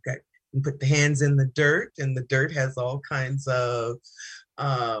touch, you put the hands in the dirt, and the dirt has all kinds of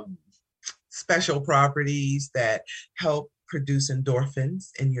special properties that help produce endorphins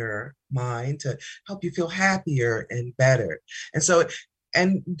in your mind to help you feel happier and better.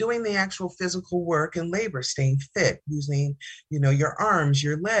 And doing the actual physical work and labor, staying fit, using, your arms,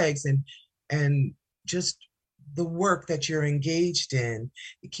 your legs, and just the work that you're engaged in,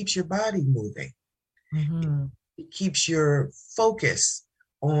 it keeps your body moving. It keeps your focus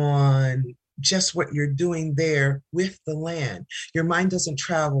on just what you're doing there with the land. Your mind doesn't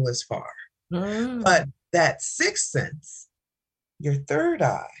travel as far. But that sixth sense, your third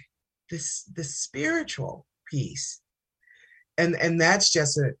eye, this spiritual piece, and that's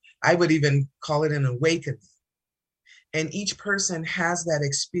just I would even call it an awakening. And each person has that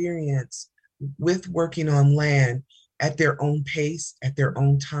experience with working on land at their own pace, at their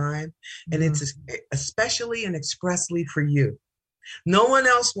own time. And it's especially and expressly for you. No one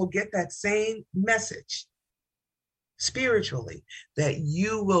else will get that same message spiritually that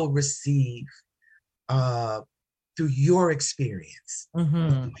you will receive through your experience.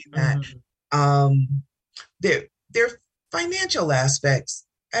 There are financial aspects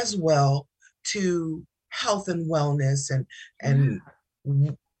as well to health and wellness and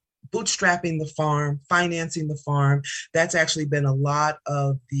bootstrapping the farm, financing the farm. That's actually been a lot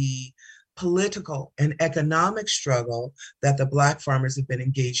of the political and economic struggle that the Black farmers have been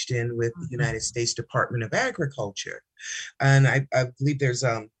engaged in with the United States Department of Agriculture. And I believe there's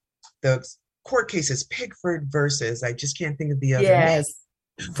the court cases, Pickford versus, I just can't think of the other name.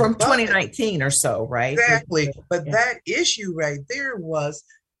 From 2019 or so, right? Exactly. But that issue right there was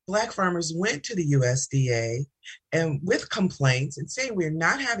Black farmers went to the USDA and with complaints and saying we're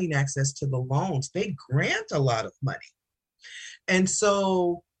not having access to the loans. They grant a lot of money. And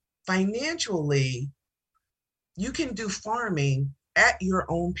so financially, you can do farming at your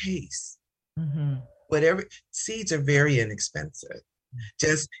own pace. Whatever, seeds are very inexpensive.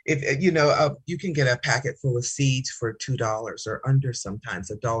 Just if you can get a packet full of seeds for $2 or under, sometimes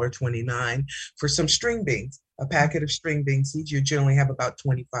 $1.29 for some string beans. A packet of string bean seeds, you generally have about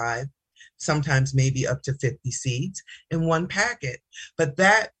 25, sometimes maybe up to 50 seeds in one packet. But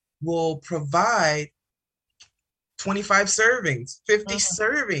that will provide 25 servings, 50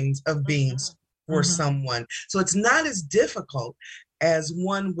 servings of beans for someone. So it's not as difficult as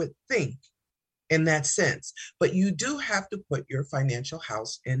one would think in that sense. But you do have to put your financial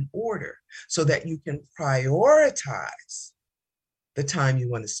house in order so that you can prioritize the time you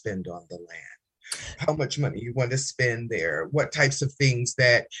want to spend on the land, how much money you want to spend there, what types of things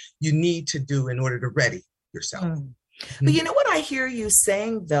that you need to do in order to ready yourself. But you know what I hear you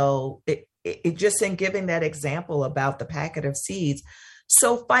saying, though, it just in giving that example about the packet of seeds.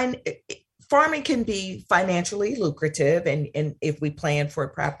 So farming can be financially lucrative and if we plan for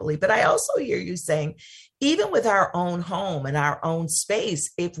it properly. But I also hear you saying, even with our own home and our own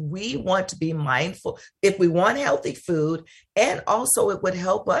space, if we want to be mindful, if we want healthy food, and also it would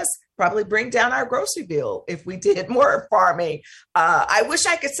help us probably bring down our grocery bill if we did more farming. I wish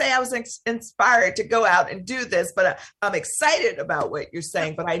I could say I was inspired to go out and do this, but I'm excited about what you're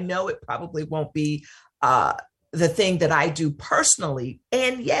saying, but I know it probably won't be the thing that I do personally.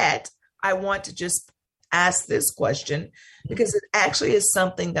 And yet I want to just ask this question because it actually is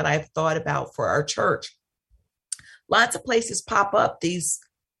something that I've thought about for our church. Lots of places pop up these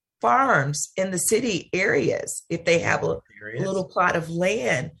farms in the city areas. If they have a little plot of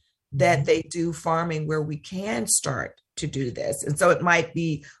land that they do farming where we can start to do this. And so it might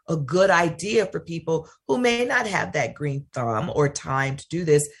be a good idea for people who may not have that green thumb or time to do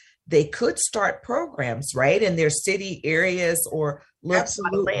this. They could start programs, right, in their city areas or little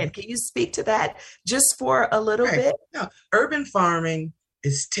plot of land. Can you speak to that just for a little bit? No, urban farming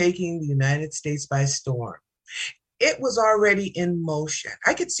is taking the United States by storm. It was already in motion.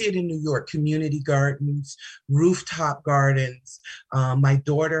 I could see it in New York, community gardens, rooftop gardens. My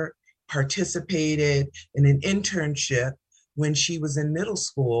daughter participated in an internship when she was in middle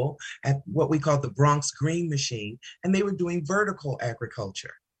school at what we call the Bronx Green Machine, and they were doing vertical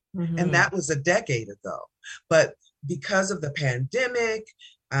agriculture. And that was a decade ago. But because of the pandemic,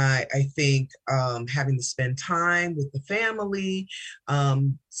 I think having to spend time with the family,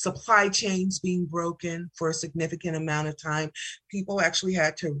 supply chains being broken for a significant amount of time, people actually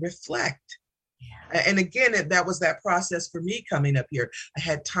had to reflect. And again, that was that process for me coming up here. I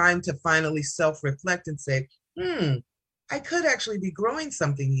had time to finally self-reflect and say, I could actually be growing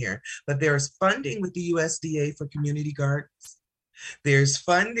something here. But there's funding with the USDA for community gardens. There's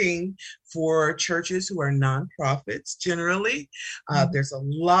funding for churches who are nonprofits generally. There's a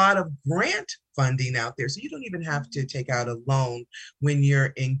lot of grant funding out there. So you don't even have to take out a loan when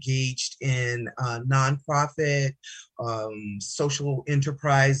you're engaged in nonprofit, social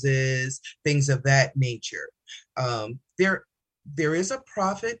enterprises, things of that nature. There is a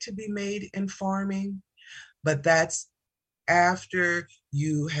profit to be made in farming, but that's after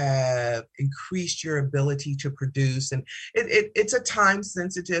you have increased your ability to produce. And it's a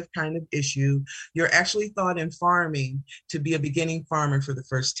time-sensitive kind of issue. You're actually thought in farming to be a beginning farmer for the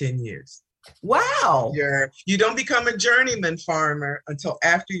first 10 years. Wow. You don't become a journeyman farmer until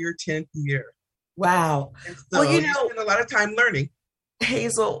after your 10th year. Wow. And so you spend a lot of time learning.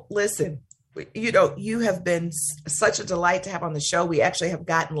 Hazel, listen, you know, you have been such a delight to have on the show. We actually have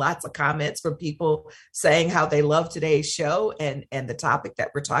gotten lots of comments from people saying how they love today's show and the topic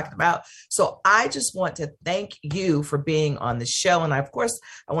that we're talking about. So I just want to thank you for being on the show. And of course,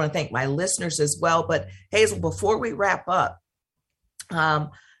 I want to thank my listeners as well. But Hazel, before we wrap up,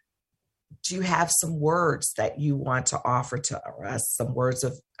 do you have some words that you want to offer to us, some words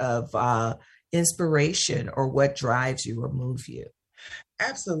of inspiration, or what drives you or moves you?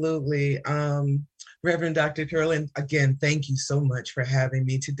 Absolutely. Reverend Dr. Curlin, again, thank you so much for having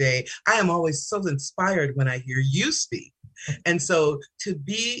me today. I am always so inspired when I hear you speak. And so to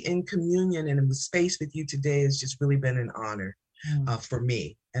be in communion and in the space with you today has just really been an honor for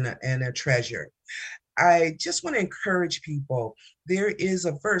me and a treasure. I just want to encourage people. There is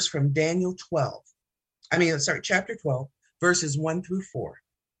a verse from Daniel chapter 12, verses 1-4.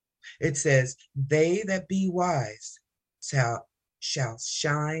 It says, "They that be wise shall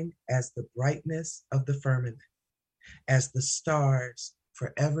shine as the brightness of the firmament, as the stars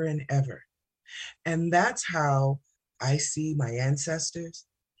forever and ever." And that's how I see my ancestors.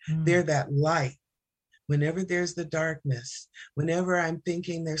 They're that light. Whenever there's the darkness, whenever I'm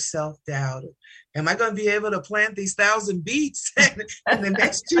thinking there's self-doubt, am I going to be able to plant these 1,000 beets in the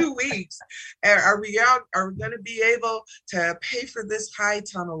next 2 weeks? Are we going to be able to pay for this high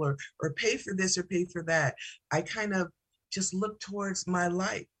tunnel or pay for this or pay for that? I kind of just look towards my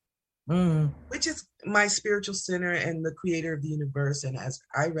light, which is my spiritual center and the creator of the universe, and as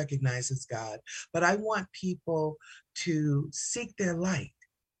I recognize as God. But I want people to seek their light.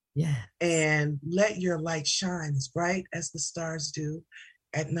 Yeah. And let your light shine as bright as the stars do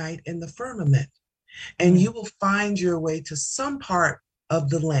at night in the firmament. And you will find your way to some part of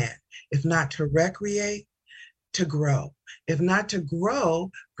the land, if not to recreate, to grow. If not to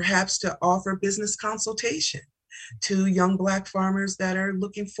grow, perhaps to offer business consultation to young Black farmers that are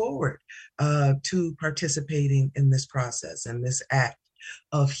looking forward to participating in this process and this act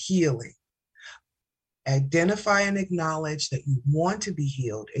of healing. Identify and acknowledge that you want to be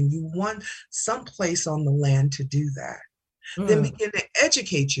healed and you want some place on the land to do that. Then begin to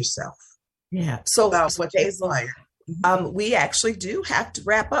educate yourself. Yeah. So about what you desire. We actually do have to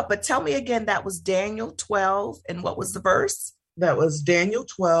wrap up, but tell me again, that was Daniel 12, and what was the verse? That was Daniel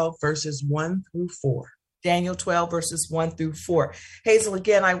 12, verses 1-4. Daniel 12, verses 1-4. Hazel,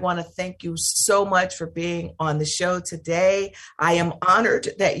 again, I want to thank you so much for being on the show today. I am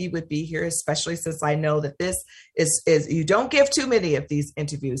honored that you would be here, especially since I know that this is you don't give too many of these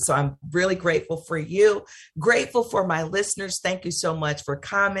interviews. So I'm really grateful for you, grateful for my listeners. Thank you so much for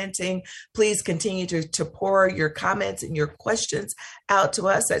commenting. Please continue to pour your comments and your questions out to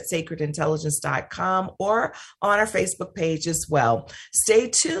us at sacredintelligence.com or on our Facebook page as well. Stay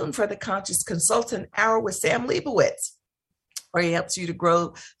tuned for the Conscious Consultant Hour with Sam Leibowitz, where he helps you to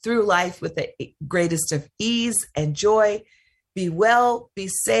grow through life with the greatest of ease and joy. Be well, be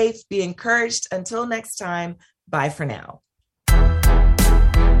safe, be encouraged. Until next time, bye for now.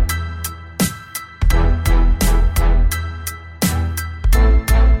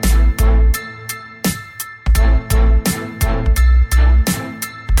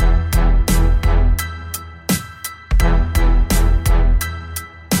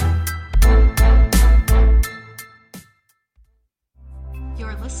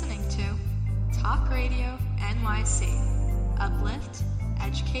 You're listening to Talk Radio NYC. Uplift,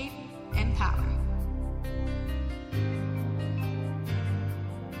 educate, empower.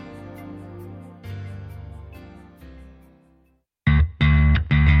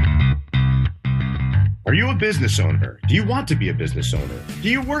 Are you a business owner? Do you want to be a business owner? Do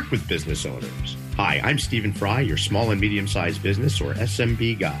you work with business owners? Hi, I'm Stephen Fry, your small and medium-sized business or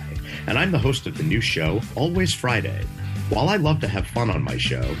SMB guy, and I'm the host of the new show, Always Friday. While I love to have fun on my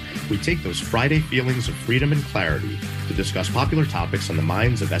show, we take those Friday feelings of freedom and clarity to discuss popular topics on the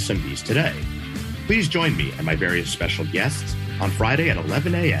minds of SMBs today. Please join me and my various special guests on Friday at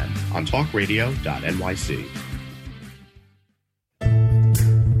 11 a.m. on talkradio.nyc.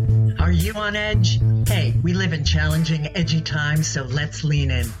 Are you on edge? Hey, we live in challenging, edgy times, so let's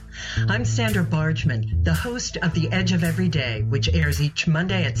lean in. I'm Sandra Bargman, the host of The Edge of Every Day, which airs each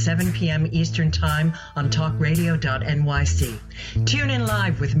Monday at 7 p.m. Eastern Time on talkradio.nyc. Tune in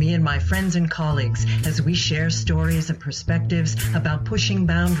live with me and my friends and colleagues as we share stories and perspectives about pushing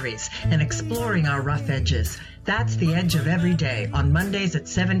boundaries and exploring our rough edges. That's The Edge of Every Day on Mondays at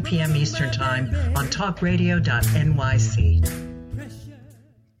 7 p.m. Eastern Time on talkradio.nyc.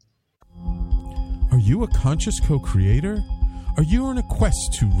 Are you a conscious co-creator? Are you on a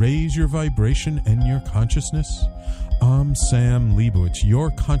quest to raise your vibration and your consciousness? I'm Sam Leibowitz, your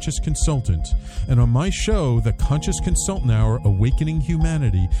conscious consultant, and on my show, The Conscious Consultant Hour, Awakening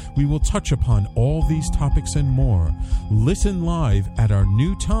Humanity, we will touch upon all these topics and more. Listen live at our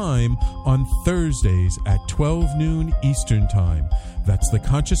new time on Thursdays at 12 noon Eastern Time. That's The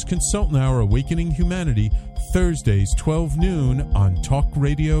Conscious Consultant Hour, Awakening Humanity, Thursdays 12 noon on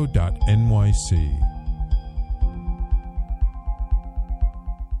talkradio.nyc.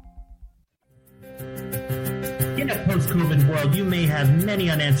 In a post-COVID world, you may have many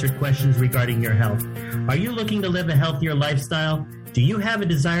unanswered questions regarding your health. Are you looking to live a healthier lifestyle? Do you have a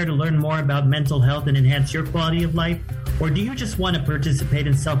desire to learn more about mental health and enhance your quality of life? Or do you just want to participate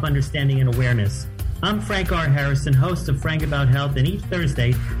in self-understanding and awareness? I'm Frank R. Harrison, host of Frank About Health, and each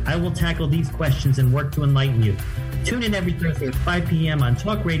Thursday, I will tackle these questions and work to enlighten you. Tune in every Thursday at 5 p.m. on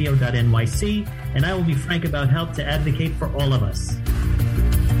talkradio.nyc, and I will be Frank About Health to advocate for all of us.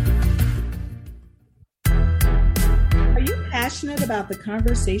 Passionate about the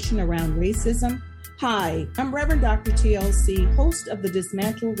conversation around racism? Hi, I'm Reverend Dr. TLC, host of the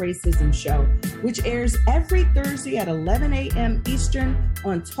Dismantle Racism Show, which airs every Thursday at 11 a.m. Eastern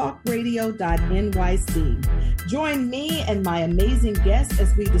on talkradio.nyc. Join me and my amazing guests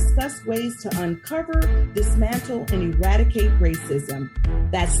as we discuss ways to uncover, dismantle, and eradicate racism.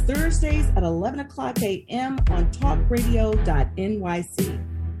 That's Thursdays at 11 o'clock a.m. on talkradio.nyc.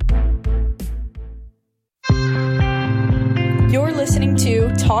 You're listening to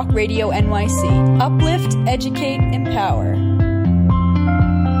Talk Radio NYC. Uplift, educate, empower.